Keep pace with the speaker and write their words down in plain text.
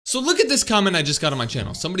So look at this comment I just got on my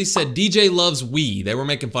channel. Somebody said DJ loves Wii. They were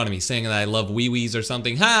making fun of me saying that I love WEES or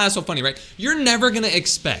something. Ha, so funny, right? You're never gonna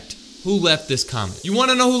expect who left this comment. You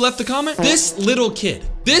wanna know who left the comment? This little kid.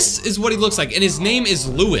 This is what he looks like, and his name is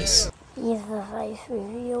Lewis. Here's the face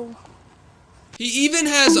reveal. He even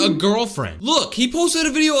has a girlfriend. Look, he posted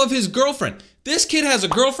a video of his girlfriend. This kid has a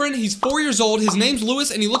girlfriend, he's 4 years old, his name's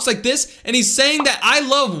Lewis, and he looks like this, and he's saying that I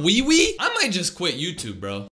love Wee Wee? I might just quit YouTube, bro.